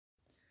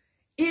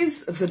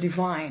Is the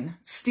divine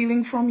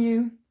stealing from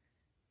you,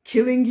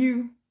 killing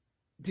you,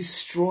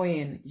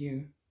 destroying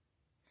you?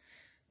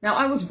 Now,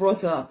 I was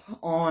brought up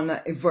on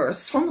a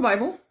verse from the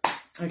Bible,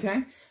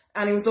 okay?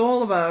 And it was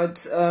all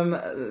about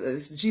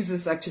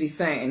Jesus actually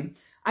saying,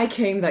 I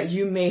came that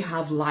you may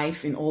have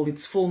life in all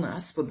its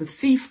fullness, but the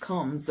thief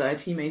comes that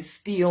he may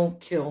steal,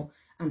 kill,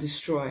 and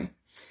destroy.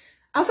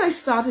 As I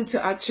started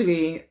to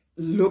actually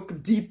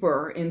look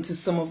deeper into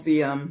some of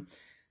the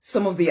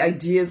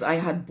ideas I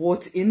had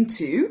bought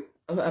into,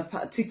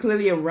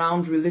 particularly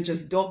around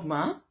religious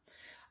dogma,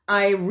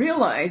 I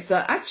realized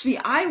that actually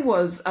I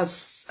was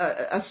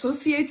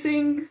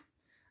ascribing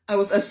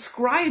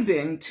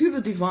to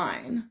the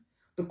divine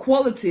the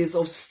qualities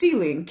of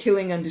stealing,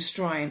 killing, and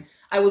destroying.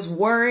 I was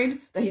worried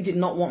that he did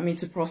not want me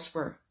to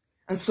prosper.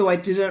 And so I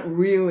didn't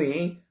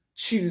really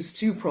choose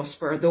to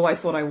prosper, though I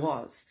thought I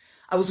was.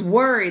 I was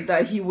worried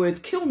that he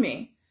would kill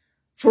me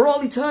for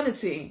all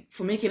eternity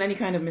for making any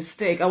kind of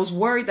mistake. I was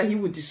worried that he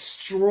would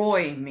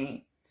destroy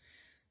me.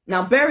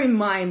 Now, bear in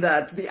mind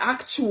that the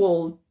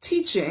actual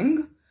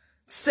teaching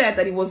said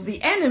that it was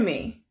the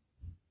enemy,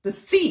 the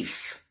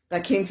thief,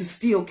 that came to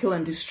steal, kill,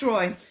 and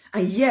destroy.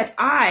 And yet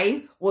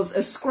I was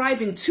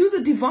ascribing to the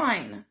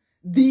divine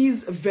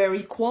these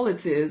very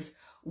qualities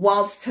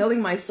whilst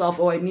telling myself,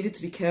 oh, I needed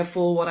to be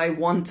careful what I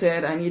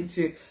wanted. I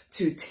needed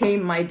to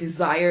tame my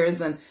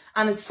desires. And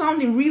it's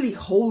sounding really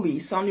holy,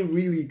 sounding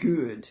really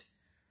good.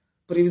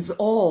 But it was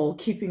all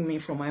keeping me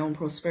from my own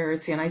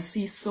prosperity. And I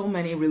see so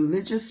many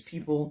religious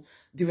people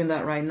doing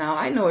that right now.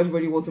 I know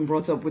everybody wasn't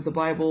brought up with the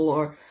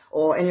Bible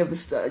or any of the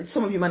stuff.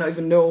 Some of you might not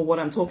even know what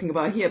I'm talking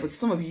about here, but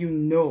some of you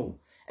know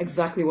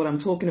exactly what I'm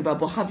talking about.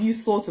 But have you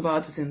thought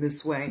about it in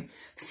this way?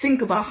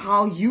 Think about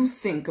how you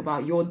think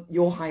about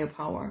your higher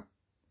power.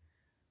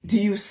 Do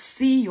you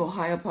see your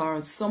higher power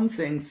as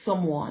something,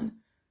 someone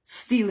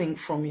stealing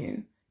from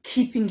you,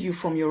 keeping you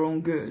from your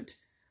own good,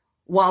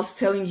 whilst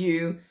telling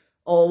you,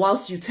 or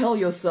whilst you tell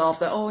yourself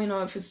that, oh, you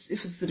know, if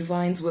it's the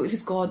divine's will, if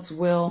it's God's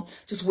will,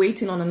 just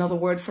waiting on another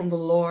word from the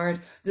Lord,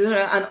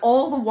 and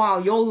all the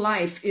while your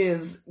life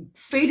is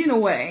fading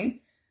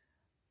away,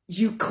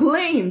 you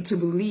claim to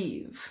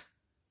believe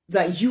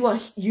that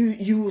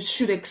you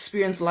should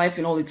experience life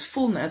in all its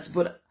fullness,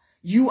 but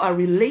you are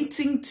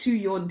relating to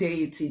your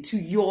deity, to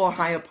your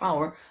higher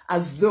power,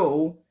 as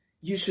though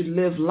you should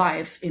live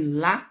life in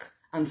lack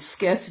and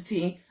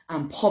scarcity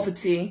and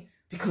poverty,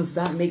 because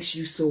that makes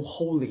you so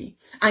holy.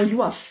 And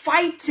you are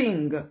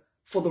fighting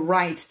for the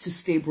right to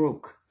stay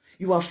broke.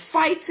 You are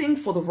fighting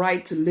for the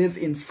right to live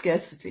in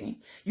scarcity.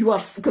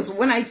 Because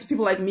when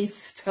people like me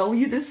tell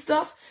you this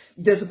stuff,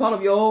 there's a part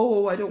of you,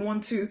 oh, I don't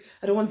want to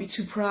be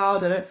too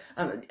proud.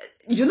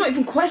 You're not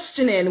even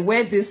questioning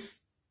where these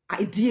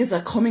ideas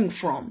are coming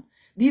from.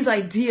 These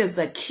ideas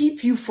that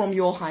keep you from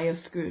your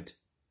highest good.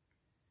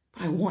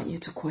 But I want you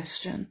to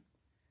question.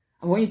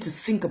 I want you to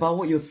think about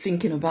what you're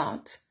thinking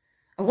about.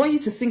 I want you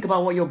to think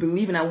about what you're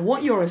believing and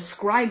what you're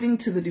ascribing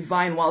to the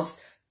divine whilst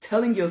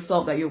telling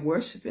yourself that you're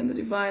worshiping the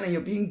divine and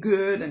you're being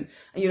good and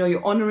you know,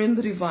 you're honoring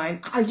the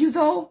divine. Are you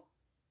though?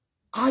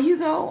 Are you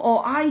though?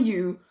 Or are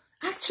you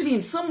actually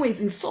in some ways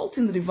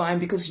insulting the divine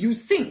because you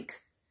think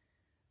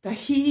that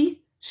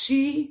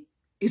she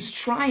is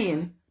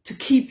trying to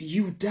keep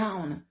you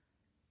down?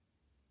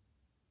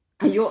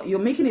 And you're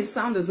making it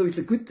sound as though it's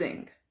a good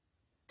thing.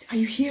 Are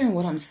you hearing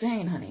what I'm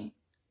saying, honey?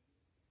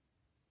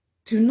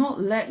 Do not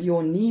let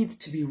your need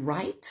to be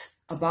right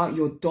about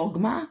your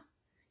dogma,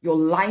 your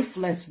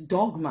lifeless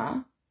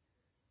dogma.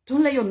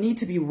 Don't let your need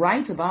to be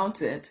right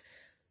about it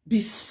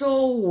be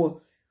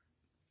so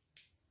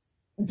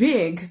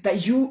big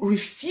that you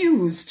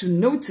refuse to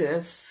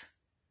notice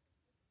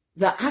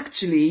that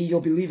actually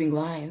you're believing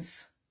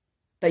lies,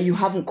 that you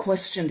haven't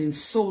questioned in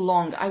so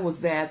long. I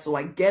was there, so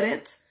I get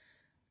it.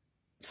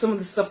 Some of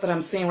the stuff that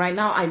I'm saying right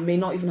now, I may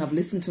not even have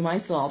listened to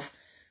myself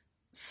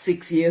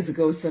 6 years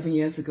ago, 7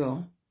 years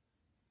ago.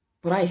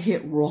 But I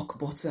hit rock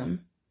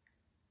bottom.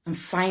 And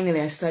finally,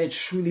 I started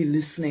truly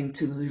listening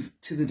to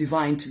the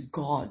divine, to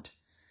God.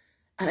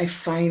 And I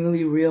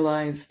finally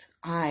realized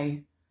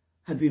I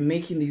had been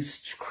making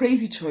these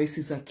crazy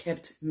choices that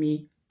kept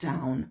me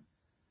down.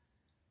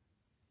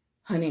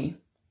 Honey,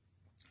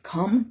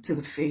 come to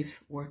the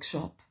faith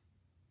workshop.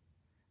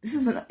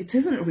 It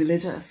isn't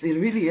religious. It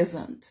really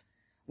isn't.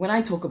 When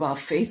I talk about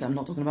faith, I'm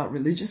not talking about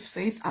religious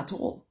faith at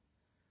all.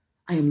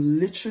 I am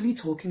literally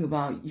talking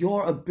about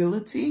your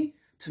ability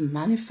to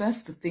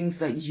manifest the things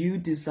that you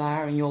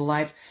desire in your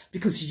life,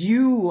 because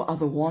you are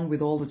the one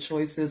with all the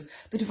choices.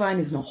 The divine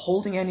is not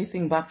holding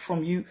anything back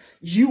from you.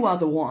 You are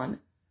the one.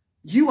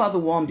 You are the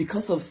one,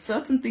 because of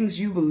certain things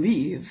you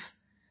believe,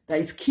 that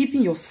is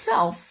keeping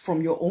yourself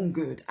from your own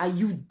good. Are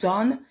you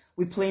done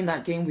with playing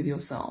that game with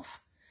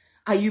yourself?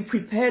 Are you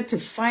prepared to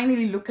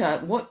finally look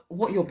at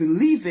what you're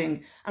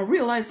believing and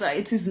realize that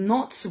it is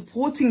not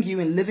supporting you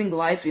in living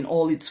life in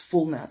all its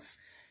fullness?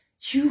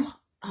 You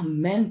are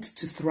meant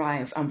to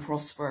thrive and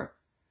prosper.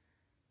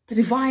 The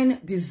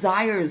divine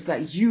desires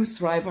that you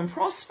thrive and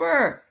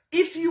prosper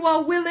if you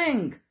are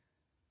willing.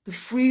 The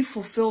free,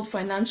 fulfilled,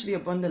 financially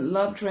abundant,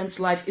 love-drenched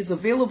life is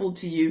available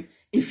to you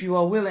if you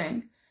are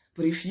willing.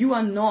 But if you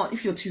are not,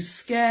 if you're too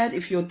scared,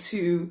 if you're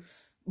too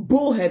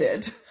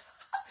bullheaded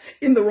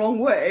in the wrong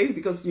way,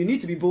 because you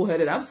need to be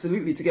bullheaded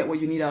absolutely to get what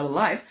you need out of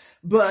life.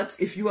 But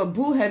if you are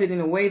bullheaded in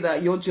a way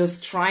that you're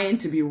just trying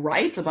to be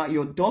right about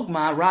your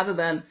dogma rather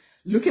than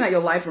looking at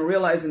your life and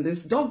realizing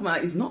this dogma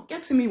is not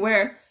getting me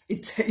where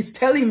it's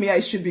telling me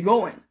I should be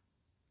going.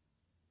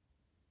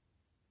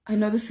 I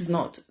know this is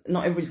not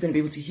everybody's going to be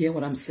able to hear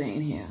what I'm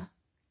saying here.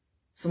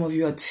 Some of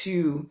you are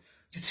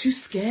you're too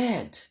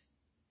scared.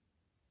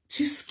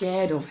 Too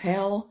scared of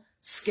hell,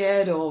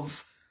 scared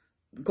of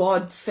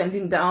God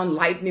sending down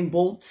lightning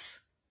bolts,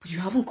 but you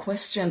haven't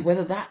questioned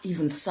whether that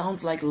even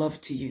sounds like love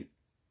to you.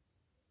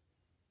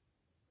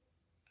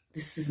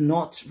 This is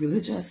not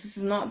religious, this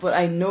is not, but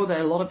I know that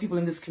a lot of people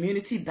in this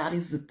community, that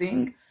is the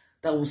thing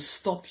that will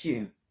stop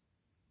you.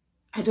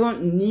 I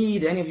don't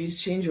need any of you to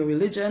change your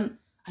religion.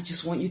 I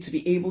just want you to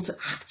be able to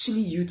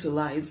actually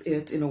utilize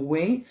it in a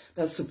way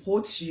that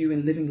supports you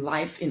in living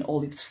life in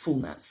all its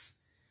fullness.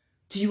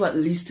 Do you at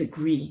least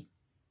agree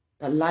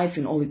that life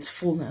in all its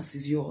fullness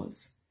is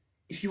yours?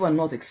 If you are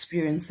not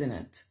experiencing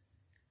it,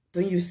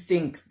 don't you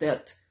think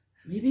that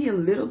maybe a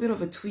little bit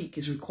of a tweak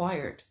is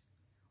required?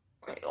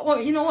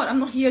 Or you know what, I'm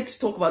not here to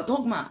talk about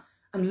dogma.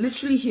 I'm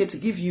literally here to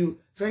give you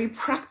very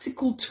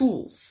practical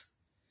tools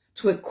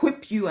to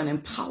equip you and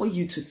empower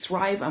you to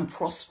thrive and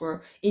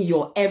prosper in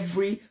your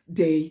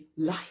everyday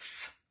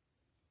life.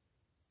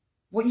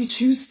 What you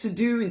choose to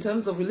do in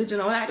terms of religion,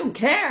 I don't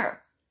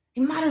care.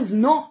 It matters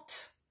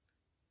not.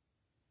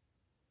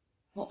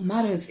 What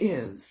matters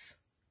is,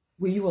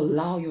 will you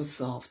allow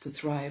yourself to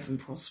thrive and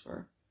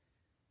prosper?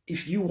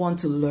 If you want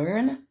to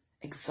learn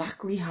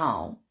exactly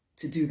how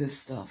to do this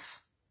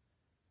stuff,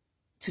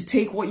 to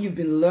take what you've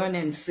been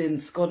learning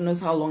since God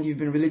knows how long you've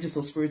been religious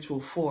or spiritual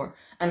for,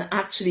 and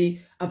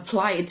actually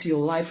apply it to your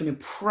life in a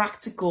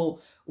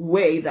practical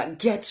way that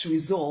gets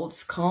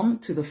results, come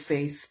to the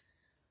Faith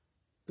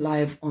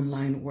Live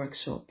Online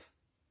Workshop.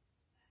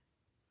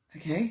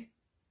 Okay?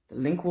 The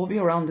link will be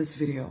around this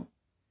video.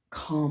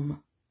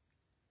 Come.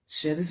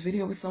 Share this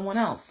video with someone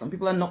else. Some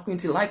people are not going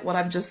to like what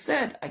I've just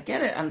said. I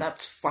get it, and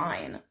that's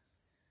fine.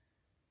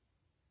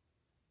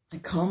 I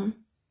come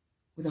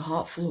with a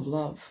heart full of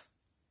love,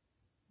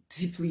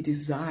 deeply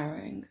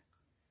desiring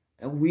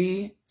that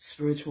we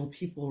spiritual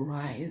people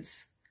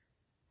rise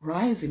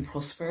in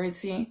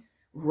prosperity,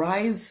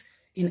 rise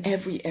in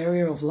every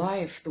area of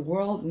life. The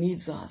world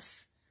needs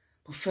us.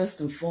 But first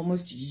and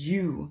foremost,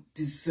 you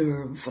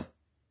deserve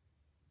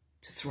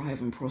to thrive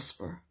and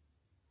prosper.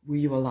 Will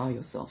you allow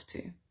yourself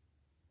to?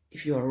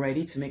 If you are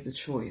ready to make the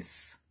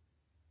choice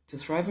to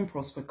thrive and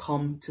prosper,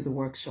 come to the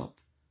workshop.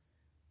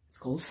 It's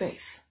called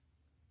Faith.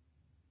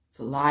 It's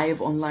a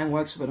live online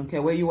workshop. I don't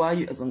care where you are.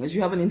 As long as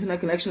you have an internet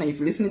connection and if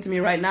you're listening to me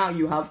right now,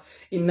 you have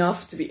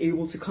enough to be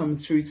able to come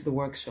through to the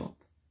workshop.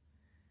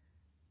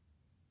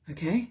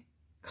 Okay?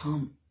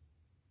 Come.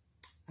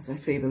 As I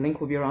say, the link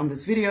will be around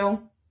this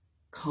video.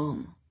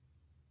 Come.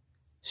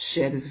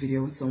 Share this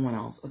video with someone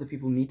else. Other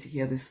people need to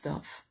hear this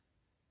stuff.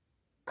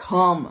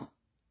 Come.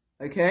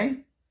 Okay?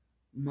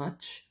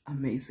 Much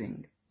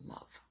amazing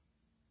love.